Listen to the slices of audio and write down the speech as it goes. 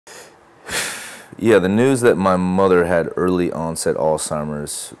Yeah, the news that my mother had early onset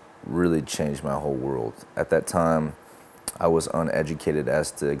Alzheimer's really changed my whole world. At that time, I was uneducated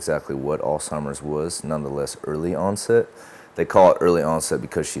as to exactly what Alzheimer's was, nonetheless early onset. They call it early onset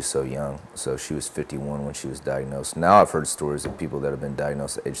because she's so young. So she was 51 when she was diagnosed. Now I've heard stories of people that have been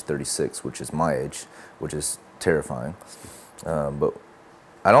diagnosed at age 36, which is my age, which is terrifying. But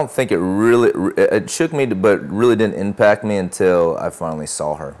I don't think it shook me, but really didn't impact me until I finally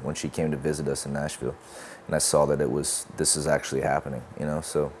saw her when she came to visit us in Nashville. And I saw that this is actually happening, you know,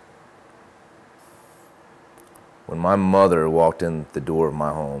 so. When my mother walked in the door of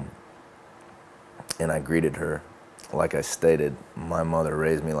my home and I greeted her, like I stated, my mother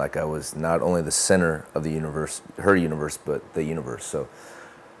raised me like I was not only the center of the universe, her universe, but the universe. So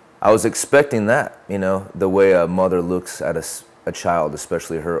I was expecting that, you know, the way a mother looks at a child,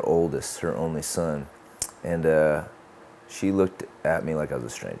 especially her oldest, her only son. And she looked at me like I was a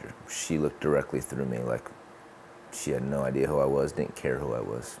stranger. She looked directly through me like she had no idea who I was, didn't care who I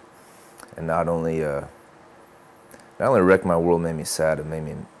was. And not only wrecked my world, made me sad, it made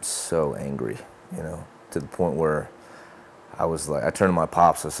me so angry, you know, to the point where I was like, I turned to my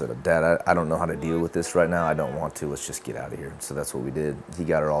pops, I said, Dad, I don't know how to deal with this right now, I don't want to, let's just get out of here. So that's what we did. He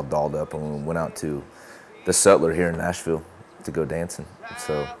got her all dolled up and we went out to the Sutler here in Nashville to go dancing.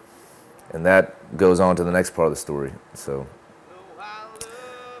 So, and that goes on to the next part of the story. So,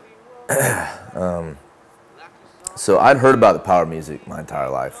 So I'd heard about the power of music my entire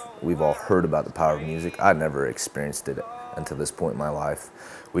life. We've all heard about the power of music. I'd never experienced it until this point in my life.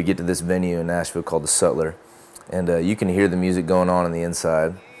 We get to this venue in Nashville called the Sutler, and you can hear the music going on the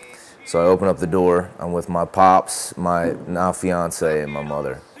inside. So I open up the door. I'm with my pops, my now fiance, and my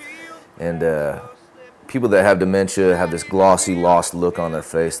mother. And people that have dementia have this glossy, lost look on their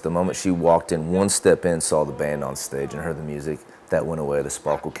face. The moment she walked in, one step in, saw the band on stage and heard the music, that went away. The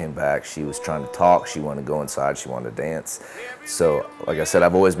sparkle came back. She was trying to talk. She wanted to go inside. She wanted to dance. So, like I said,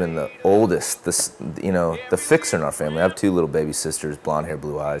 I've always been the oldest, the fixer in our family. I have two little baby sisters, blonde hair,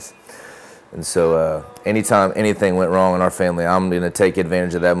 blue eyes. And so anytime anything went wrong in our family, I'm going to take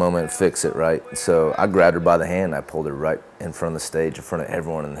advantage of that moment and fix it, right? So I grabbed her by the hand. I pulled her right in front of the stage, in front of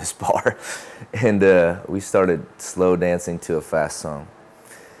everyone in this bar. And we started slow dancing to a fast song.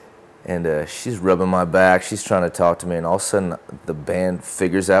 And she's rubbing my back. She's trying to talk to me. And all of a sudden, the band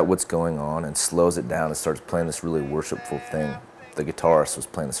figures out what's going on and slows it down and starts playing this really worshipful thing. The guitarist was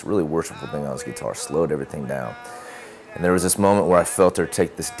playing this really worshipful thing on his guitar, slowed everything down. And there was this moment where I felt her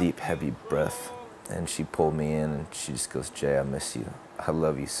take this deep, heavy breath, and she pulled me in, and she just goes, Jay, I miss you. I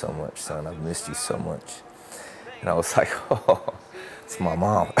love you so much, son. I've missed you so much. And I was like, oh, it's my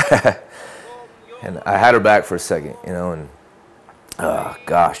mom. And I had her back for a second, you know, and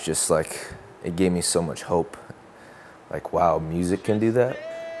gosh, just like, it gave me so much hope. Like, wow, music can do that?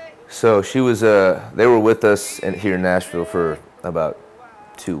 So she was, they were with us here in Nashville for about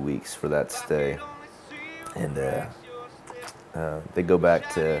 2 weeks for that stay. And they go back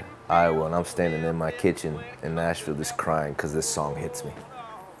to Iowa, and I'm standing in my kitchen in Nashville just crying because this song hits me,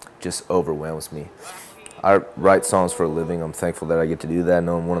 just overwhelms me. I write songs for a living. I'm thankful that I get to do that. I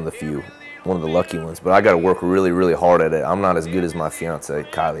know I'm one of the lucky ones, but I got to work really, really hard at it. I'm not as good as my fiance,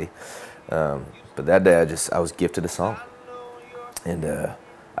 Kylie, but that day I was gifted a song, and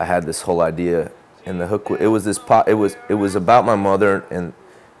I had this whole idea, and the hook. It was about my mother and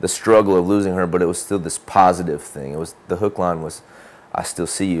the struggle of losing her, but it was still this positive thing. The hook line was, I still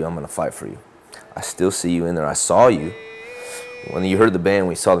see you, I'm gonna fight for you. I still see you in there. I saw you. When you heard the band,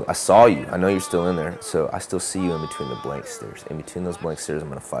 I saw you. I know you're still in there, so I still see you in between the blank stares. In between those blank stares, I'm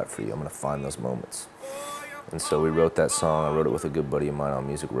gonna fight for you. I'm gonna find those moments. And so we wrote that song. I wrote it with a good buddy of mine on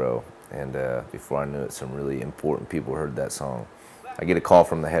Music Row, and before I knew it, some really important people heard that song. I get a call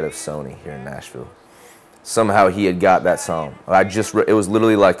from the head of Sony here in Nashville. Somehow he had got that song. It was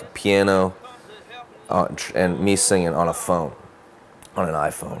literally like piano and me singing on a phone, on an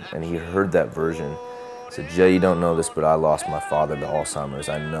iPhone. And he heard that version. He said, Jay, you don't know this, but I lost my father to Alzheimer's.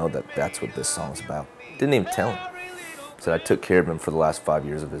 I know that that's what this song's about. Didn't even tell him. Said I took care of him for the last 5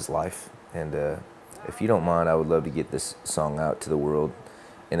 years of his life. And if you don't mind, I would love to get this song out to the world.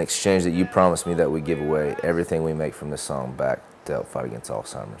 In exchange that you promised me that we give away everything we make from this song back to help fight against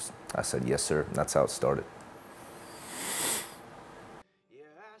Alzheimer's. I said, yes, sir. And that's how it started. Yeah,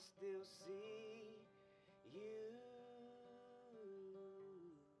 I still see you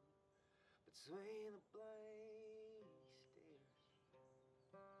between the blank stares.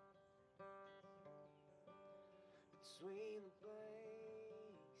 Between the blank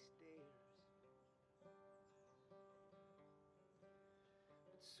stares.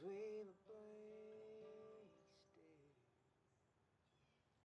 Between the